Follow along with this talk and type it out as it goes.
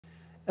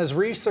As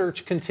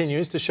research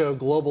continues to show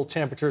global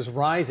temperatures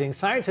rising,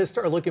 scientists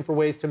are looking for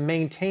ways to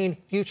maintain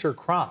future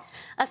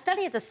crops. A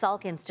study at the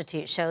Salk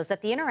Institute shows that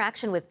the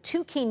interaction with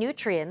two key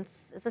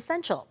nutrients is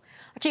essential.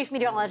 Our chief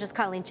meteorologist,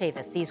 Colleen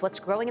Chavis, sees what's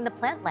growing in the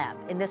plant lab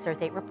in this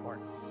Earth 8 report.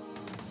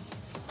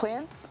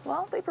 Plants,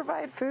 well, they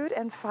provide food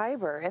and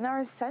fiber, and they're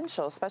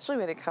essential, especially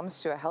when it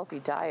comes to a healthy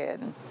diet.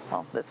 And,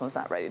 well, this one's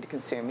not ready to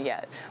consume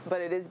yet, but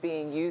it is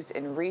being used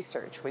in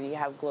research. When you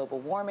have global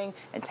warming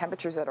and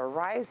temperatures that are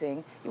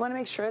rising, you want to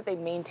make sure that they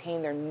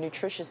maintain their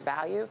nutritious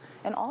value,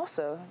 and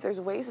also there's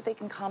ways that they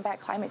can combat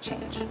climate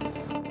change.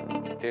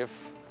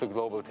 If the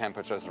global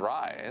temperatures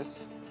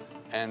rise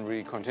and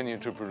we continue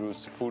to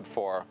produce food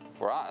for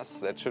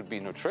us that should be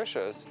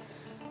nutritious,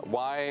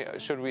 why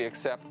should we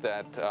accept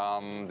that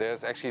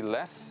there's actually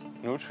less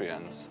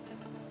nutrients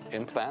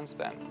in plants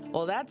then?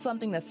 Well, that's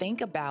something to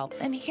think about.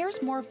 And here's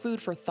more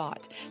food for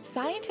thought.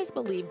 Scientists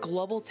believe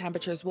global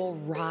temperatures will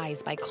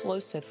rise by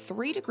close to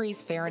 3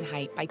 degrees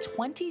Fahrenheit by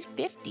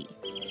 2050.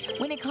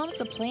 When it comes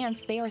to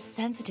plants, they are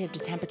sensitive to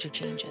temperature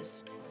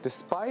changes.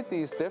 Despite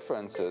these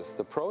differences,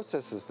 the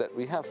processes that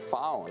we have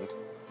found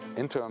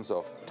in terms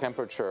of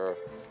temperature,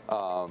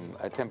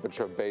 a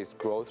temperature-based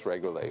growth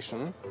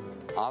regulation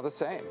are the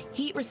same.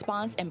 Heat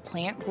response and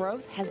plant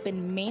growth has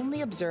been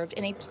mainly observed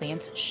in a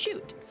plant's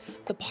shoot.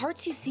 The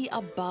parts you see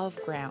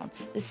above ground,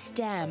 the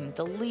stem,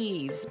 the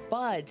leaves,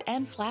 buds,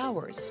 and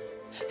flowers.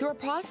 Through a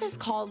process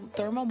called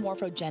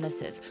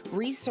thermomorphogenesis,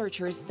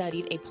 researchers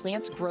studied a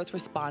plant's growth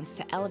response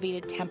to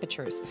elevated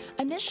temperatures,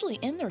 initially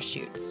in their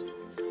shoots.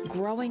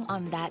 Growing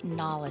on that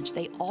knowledge,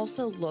 they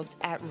also looked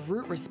at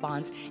root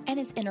response and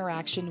its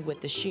interaction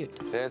with the shoot.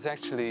 There's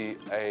actually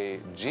a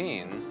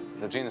gene,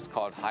 the gene is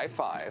called high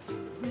five,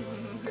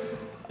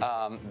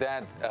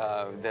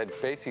 that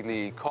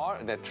basically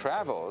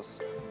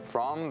travels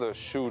from the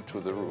shoot to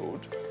the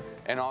root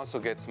and also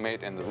gets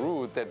made in the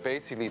root, that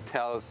basically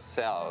tells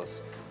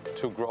cells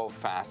to grow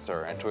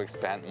faster and to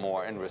expand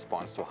more in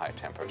response to high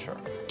temperature.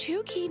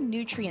 Two key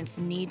nutrients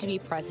need to be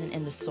present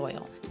in the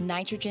soil,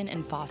 nitrogen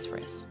and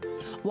phosphorus.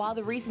 While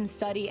the recent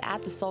study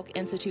at the Salk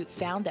Institute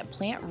found that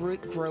plant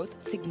root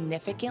growth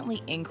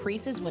significantly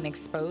increases when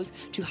exposed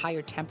to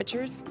higher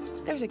temperatures,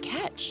 there's a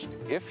catch.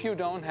 If you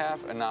don't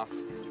have enough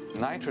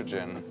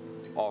nitrogen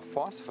or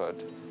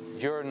phosphate,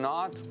 you're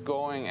not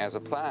going, as a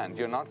plant,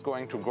 you're not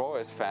going to grow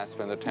as fast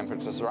when the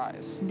temperatures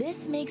rise.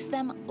 This makes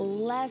them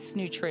less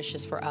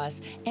nutritious for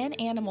us and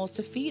animals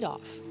to feed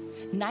off.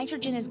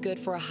 Nitrogen is good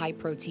for a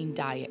high-protein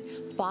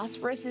diet.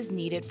 Phosphorus is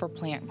needed for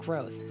plant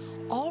growth.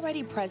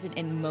 Already present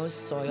in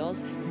most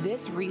soils,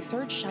 this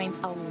research shines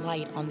a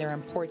light on their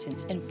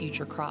importance in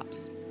future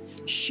crops.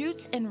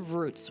 Shoots and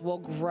roots will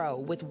grow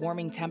with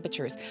warming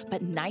temperatures,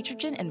 but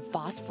nitrogen and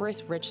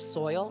phosphorus-rich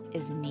soil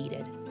is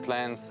needed.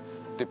 Plants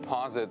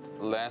deposit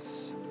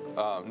less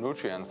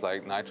nutrients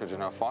like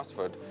nitrogen or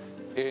phosphate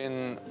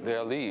in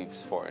their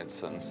leaves, for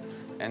instance.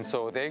 And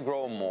so they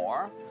grow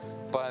more,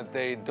 but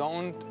they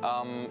don't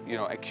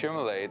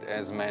accumulate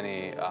as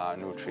many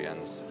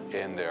nutrients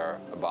in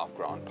their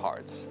above-ground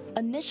parts.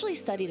 Initially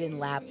studied in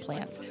lab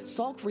plants,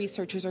 Salk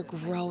researchers are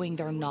growing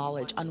their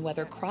knowledge on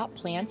whether crop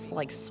plants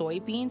like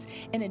soybeans,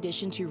 in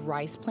addition to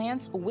rice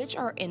plants, which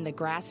are in the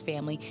grass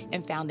family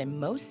and found in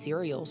most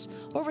cereals,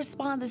 will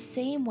respond the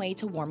same way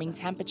to warming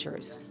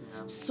temperatures.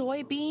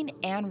 Soybean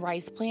and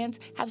rice plants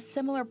have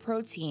similar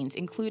proteins,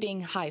 including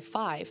high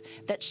five,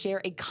 that share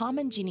a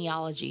common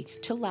genealogy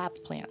to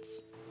lab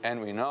plants.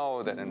 And we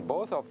know that in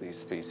both of these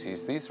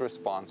species, these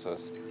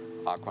responses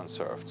are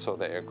conserved, so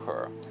they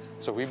occur.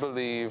 So we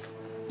believe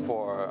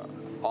for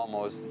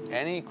almost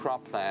any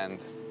crop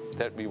plant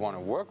that we want to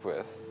work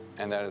with,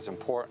 and that is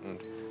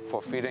important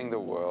for feeding the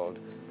world,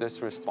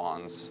 this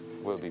response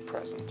will be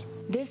present.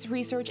 This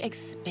research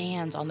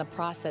expands on the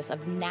process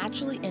of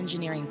naturally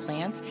engineering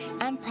plants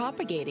and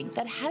propagating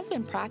that has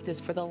been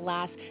practiced for the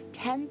last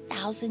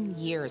 10,000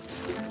 years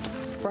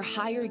for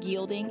higher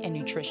yielding and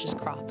nutritious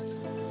crops.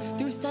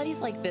 Through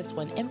studies like this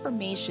one,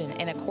 information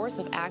and a course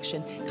of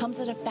action comes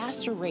at a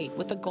faster rate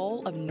with the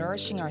goal of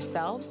nourishing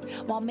ourselves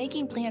while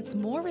making plants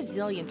more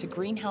resilient to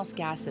greenhouse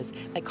gases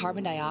like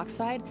carbon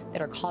dioxide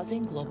that are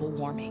causing global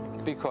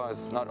warming.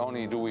 Because not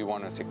only do we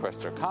want to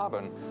sequester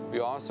carbon, we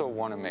also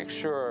want to make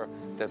sure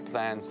that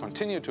plants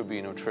continue to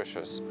be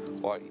nutritious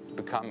or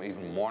become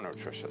even more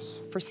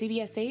nutritious. For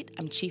CBS 8,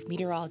 I'm Chief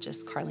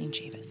Meteorologist Colleen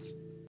Chavis.